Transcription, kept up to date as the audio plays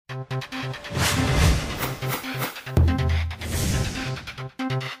Hey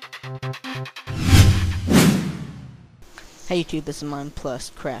YouTube, this is MineZ plus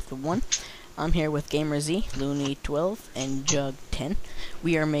Craft1. I'm here with GamerZ, Looney12, and Jug10.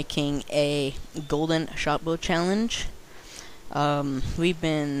 We are making a golden shotbow challenge. We've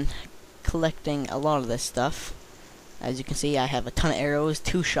been collecting a lot of this stuff. As you can see, I have a ton of arrows,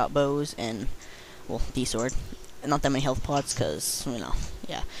 2 shotbows, and, well, D-sword. Not that many health pots, because, you know,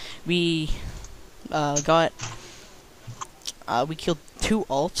 yeah. We killed 2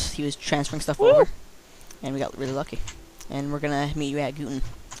 alts. He was transferring stuff over, and we got really lucky. And we're gonna meet you at Guten.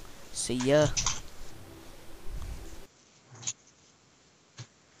 See ya.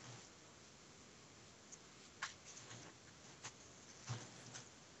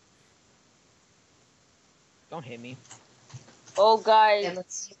 Don't hit me. Oh, guys. Yeah,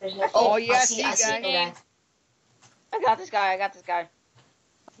 let's see if there's no. Oh, yeah, I see guy. no guy. I got this guy.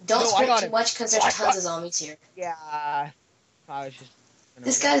 Don't No, sprint too much because there's tons of zombies here. Yeah. I was just.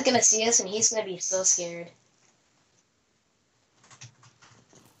 This guy's gonna see us and he's gonna be so scared.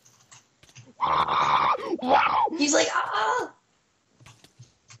 He's like, ah!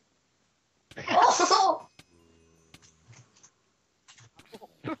 Oh!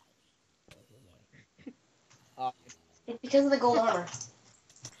 It's because of the gold armor.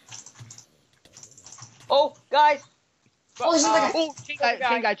 Oh, guys. Oh, there's another guy. Oh,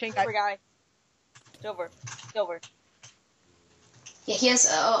 chain guy. Silver. Yeah, he has,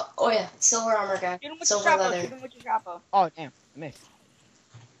 oh yeah, silver armor guy. Shoot him with Silver your shotbow. leather. Shoot him with your shotbow. Oh, damn. I missed.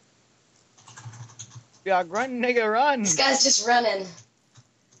 Yeah, run, nigga, run. This guy's just running.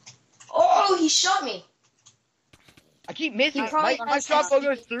 Oh, he shot me. I keep missing. He probably My has shotbow to-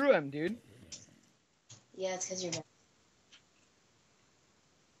 goes through him, dude. Yeah, it's because you're dead.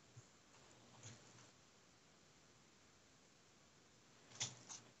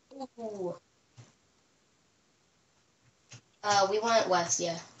 Ooh. We went west,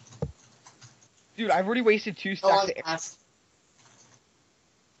 yeah. Dude, I've already wasted 2 Along stacks of the arrows. path.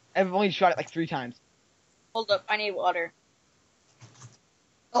 I've only shot it like 3 times. Hold up, I need water.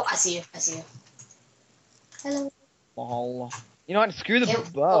 Oh, I see you. Hello. Ball. You know what? Screw the Yeah,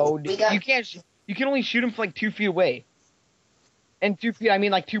 bow. oh, we got- You can't. You can only shoot him for like 2 feet away. And 2 feet, I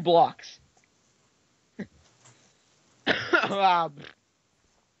mean like 2 blocks. Wow.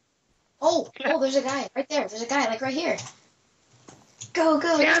 Oh, there's a guy right there. There's a guy like right here. Go.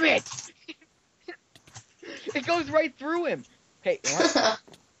 Damn it! It goes right through him. Okay. What?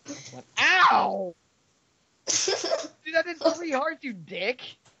 Ow! Dude, that did 3 hearts, you dick.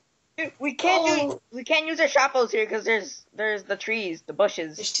 Dude, we can't use our shotbows here because there's the trees, the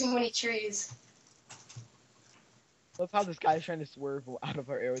bushes. There's too many trees. Love how this guy's trying to swerve out of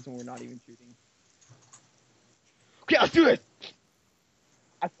our arrows when we're not even shooting. Okay, let's do this!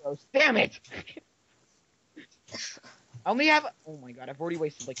 I froze. Damn it! I only have. Oh my god, I've already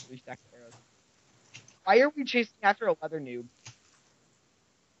wasted like 3 stacks of arrows. Why are we chasing after a leather noob?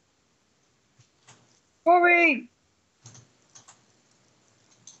 Hurry!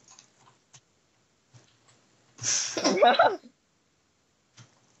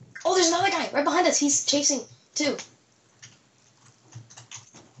 Oh, there's another guy right behind us. He's chasing too.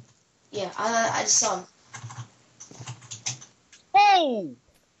 Yeah, I just saw him. Oh!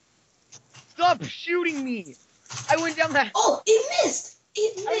 Stop shooting me! I went down that. Oh, it missed.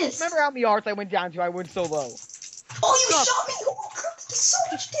 It I missed. remember how many hearts I went down to. I went so low. Oh, you Stop. shot me. Oh, crap, that's so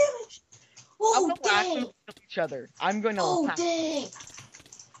much damage. I'm Oh, gonna actually dang. kill each other. I'm gonna. Oh, attack. dang.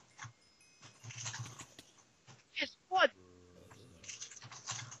 Guess what?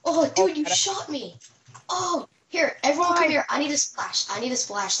 Oh, dude, you gotta- shot me. Oh, here, everyone come here. I need a splash. That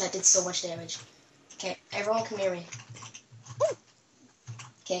did so much damage. Okay, everyone come near me.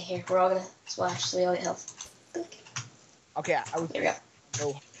 Okay, here, we're all gonna splash so we all get health. Okay, I was. Here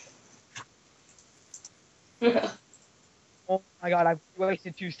No. we go. Oh my god, I've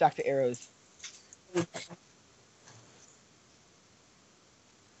wasted 2 stacks of arrows.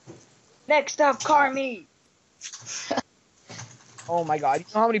 Next up, Carmi. Oh my god, you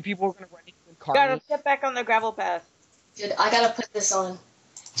know how many people are gonna run into Gotta Carmi? step back on the gravel path. Dude, I gotta put this on.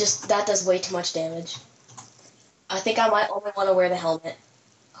 Just, that does way too much damage. I think I might only want to wear the helmet.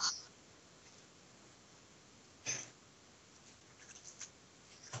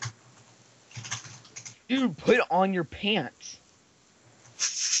 Dude, put on your pants.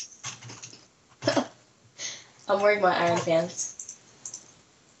 I'm wearing my iron pants.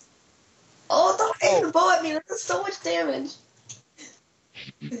 Oh, don't aim the bow at me. That does so much damage.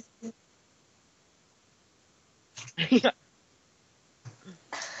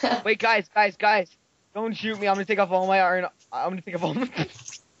 Wait, guys. Don't shoot me. I'm gonna take off all my iron. I'm gonna take off all my...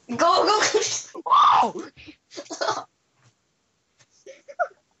 Go. Oh!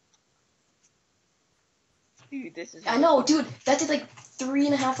 Dude, this is. I know, dude. That did like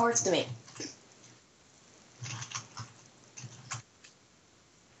 3.5 hearts to me.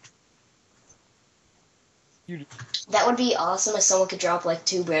 Dude. That would be awesome if someone could drop like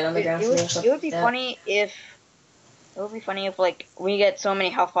 2 bread on the ground for me or something. It would be funny if. It would be funny if like we get so many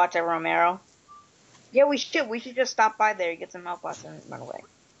health pots at Romero. Yeah, we should. We should just stop by there, get some health pots, and run away.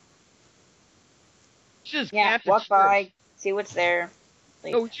 Just Yeah, camp the walk church. by, see what's there.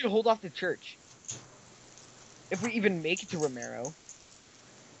 Like, No, we should hold off the church. If we even make it to Romero.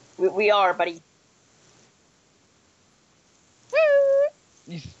 we are, buddy.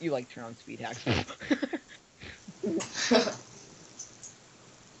 You like turn on speed hacks.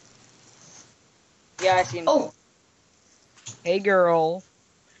 Yeah, I see him. Oh, Hey girl.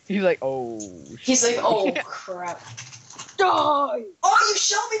 He's like, oh. he's like, shit. oh crap. Die! Oh, you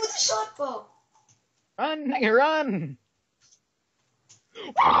shot me with a shotbow. Run, nigga, run!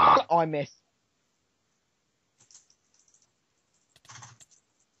 Oh, I missed.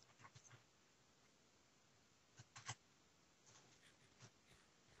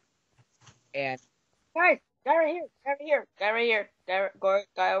 And Guys, guy right here, guy right here,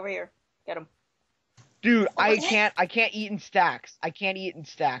 guy over here. Get him. dude, Oh, I what? can't eat in stacks. I can't eat in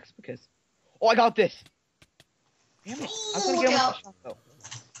stacks because. Oh, I got this. Damn it! I was gonna Ooh, get him look with out. the shot though.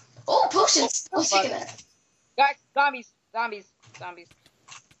 Oh, potions. I was taking that. Guys, zombies.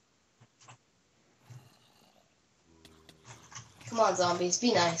 Come on, zombies.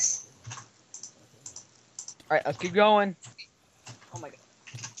 Be nice. All right, let's keep going. Oh my god.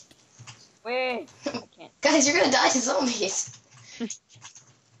 Wait, I can't. Guys, you're gonna die to zombies.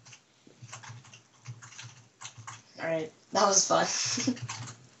 Alright, that was fun.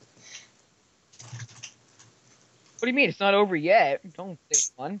 What do you mean? It's not over yet. Don't say it's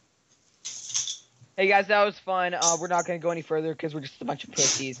fun. Hey guys, that was fun. We're not gonna go any further because we're just a bunch of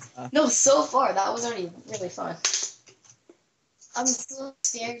pussies. No, so far, that was already really fun. I'm so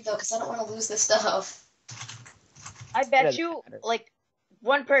scared, though, because I don't want to lose this stuff. I bet doesn't you, matter. like,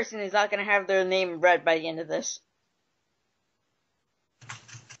 one person is not gonna have their name read by the end of this.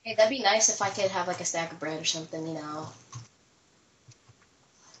 Hey, that'd be nice if I could have, like, a stack of bread or something, you know.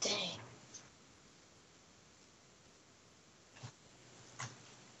 Dang.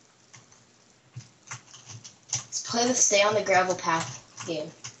 Let's play the stay on the gravel path game.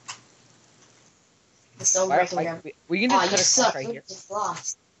 The stone Why- breaking why- gravel. we can Aw, just you cut suck. a right Look here. at the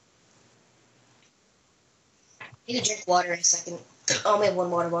lost. Need to drink water in a second. I only have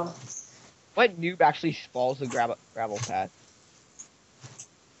 1 water bottle. What noob actually spalls the gravel path?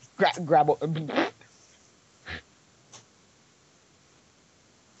 Gravel.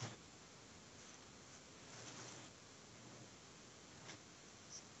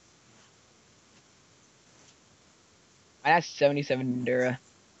 I have 77 Dura.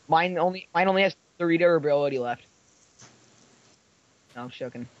 Mine only has 3 durability left. No, I'm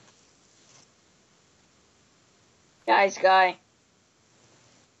joking. Guy.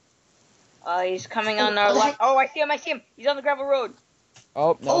 He's coming on Oh, our what the left. heck? Oh, I see him. He's on the gravel road.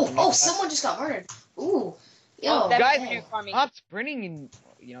 Oh no! Oh, someone just got murdered. Ooh. Yo, Oh, that- guys, dang. you farming. not sprinting and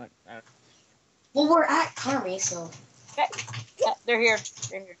you know what? Well, we're at Carmi, so. Yeah, they're here.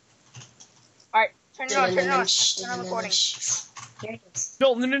 Alright, turn it on. Turn on recording. Here it is.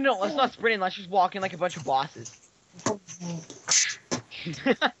 No. Let's not sprint. Let's just walk in like a bunch of bosses.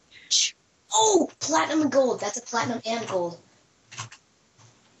 Oh, platinum and gold. That's a platinum and gold.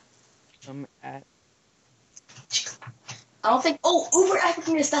 I'm at. I don't think. Oh, Uber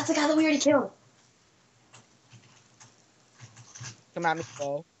Africanus. That's the guy that we already killed. Come at me,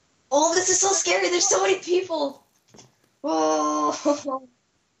 slow. Oh, this is so scary. There's so many people. Oh.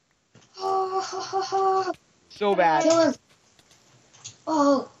 So bad. Kill him.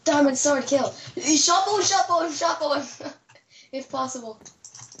 Oh, diamond sword kill. Shotbow him. If possible.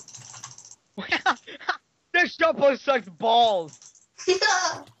 This Shotbow sucks balls.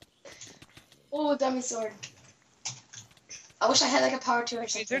 Oh, diamond sword. I wish I had like a power 2 or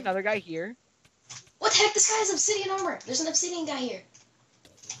Is there something. another guy here? What the heck? This guy has obsidian armor. There's an obsidian guy here.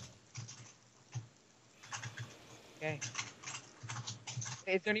 Okay.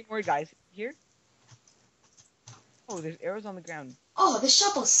 Is there any more guys here? Oh, there's arrows on the ground. Oh, this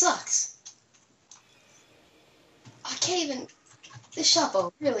shotbow sucks. I can't even. This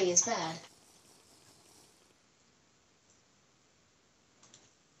shotbow really is bad.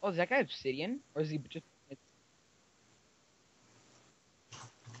 Oh, is that guy obsidian? Or is he just...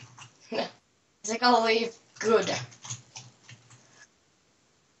 It's like, oh, leave. Good.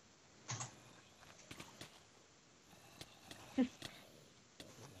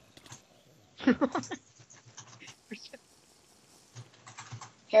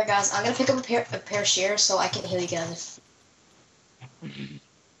 Here, guys, I'm gonna pick up a pair of shears so I can heal you guys.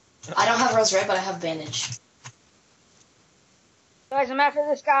 I don't have rose red, but I have bandage. Guys, I'm after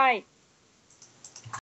this guy.